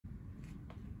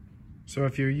So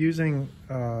if you're using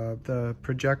the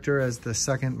projector as the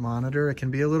second monitor, it can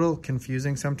be a little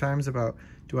confusing sometimes about,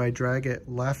 do I drag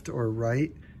it left or right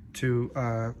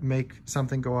to make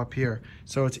something go up here?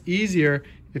 So it's easier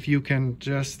if you can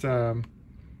just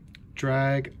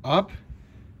drag up,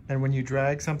 and when you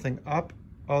drag something up,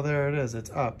 oh, there it is, it's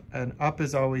up. And up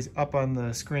is always up on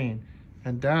the screen,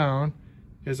 and down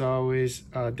is always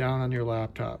down on your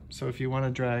laptop. So if you want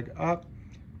to drag up,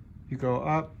 you go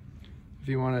up. If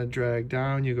you want to drag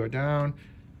down, you go down,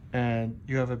 and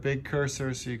you have a big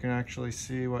cursor so you can actually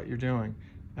see what you're doing.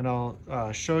 And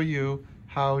I'll show you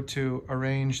how to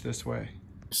arrange this way.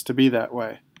 It's to be that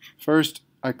way. First,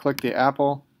 I click the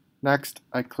apple. Next,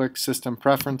 I click System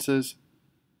Preferences.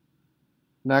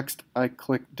 Next, I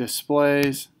click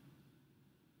Displays.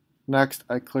 Next,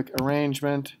 I click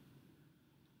Arrangement.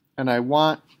 And I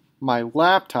want my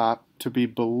laptop to be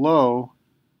below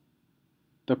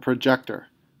the projector.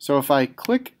 So if I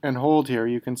click and hold here,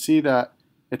 you can see that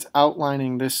it's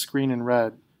outlining this screen in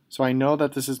red. So I know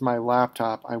that this is my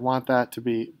laptop. I want that to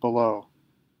be below.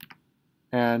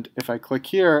 And if I click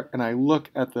here and I look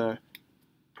at the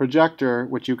projector,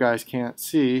 which you guys can't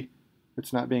see,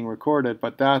 it's not being recorded,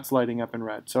 but that's lighting up in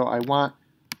red. So I want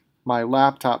my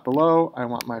laptop below, I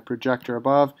want my projector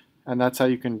above, and that's how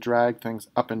you can drag things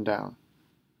up and down.